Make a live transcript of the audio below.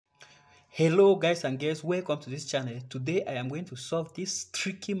Hello guys and girls, welcome to this channel. Today I am going to solve this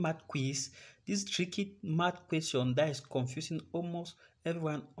tricky math quiz. This tricky math question that is confusing almost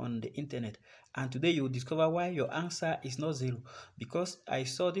everyone on the internet. And today you will discover why your answer is not 0. Because I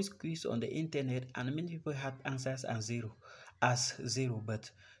saw this quiz on the internet and many people had answers as 0. But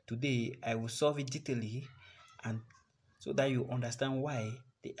today I will solve it detailedly and so that you understand why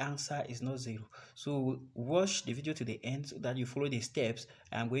the answer is not 0. So watch the video to the end so that you follow the steps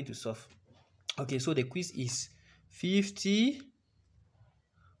I am going to solve. Okay, so the quiz is 50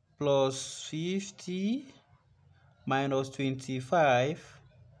 plus 50 minus 25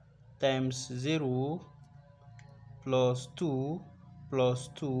 times 0 plus 2 plus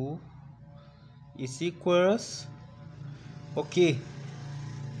 2 is equals. Okay,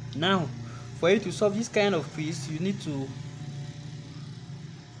 now for you to solve this kind of quiz, you need to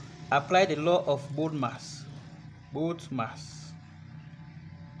apply the law of BODMAS.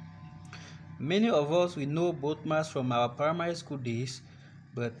 Many of us we know BODMAS from our primary school days,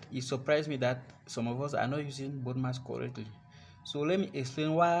 but it surprised me that some of us are not using BODMAS correctly. So let me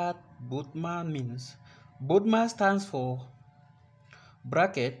explain what BODMAS means. BODMAS stands for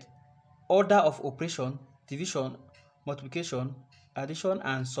bracket, order of operation, division, multiplication, addition,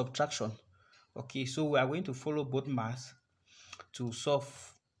 and subtraction. Okay, so we are going to follow BODMAS to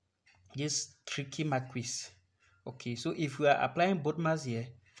solve this tricky math quiz. Okay, so if we are applying BODMAS here,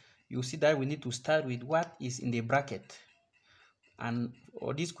 you see that we need to start with what is in the bracket, and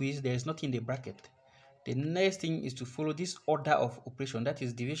for this quiz there is nothing in the bracket. The next thing is to follow this order of operation, that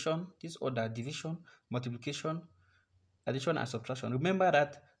is division, this order, division, multiplication, addition, and subtraction. Remember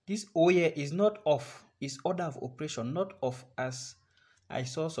that this O here is not of, is order of operation, not of, as I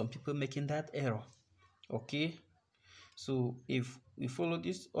saw some people making that error. Okay, so if we follow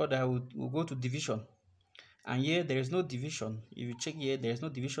this order, we'll go to division, and here there is no division. If you check here, there is no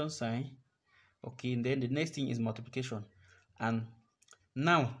division sign. Okay, and then the next thing is multiplication. And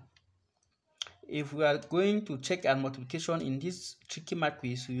now if we are going to check our multiplication in this tricky math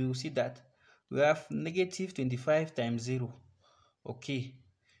quiz, you will see that we have negative 25 times 0. Okay,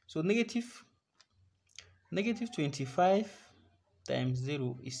 so negative 25 times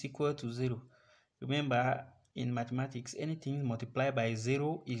 0 is equal to 0. Remember, in mathematics, anything multiplied by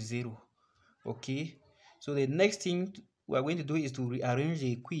 0 is 0. Okay, so the next thing we are going to do is to rearrange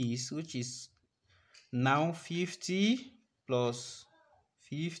the quiz, which is now 50 plus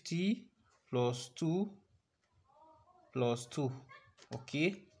 50 plus 2 plus 2.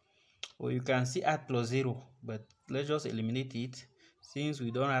 Okay, or you can see add plus 0, but let's just eliminate it since we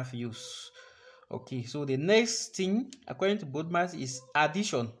don't have use. Okay, so the next thing according to BODMAS is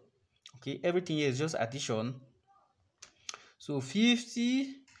addition. Okay, everything here is just addition. So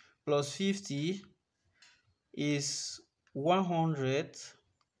 50 plus 50 is 100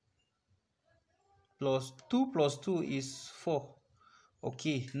 plus 2 is 4.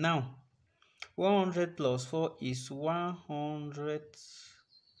 Okay, now 100 plus 4 is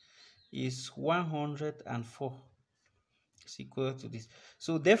 104. It's equal to this.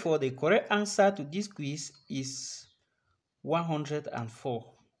 So therefore the correct answer to this quiz is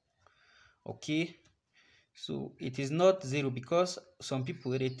 104. Okay, so it is not 0 because some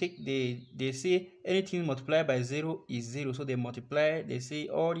people they say anything multiplied by 0 is 0, so they multiply, they say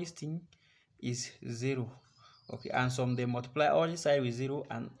all these things is 0. Okay, and some they multiply all this side with 0,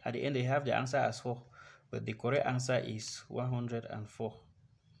 and at the end they have the answer as 4, but the correct answer is 104.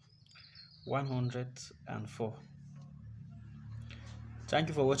 104. Thank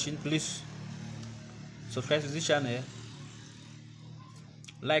you for watching. Please subscribe to this channel,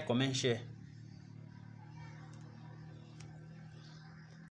 like, comment, share.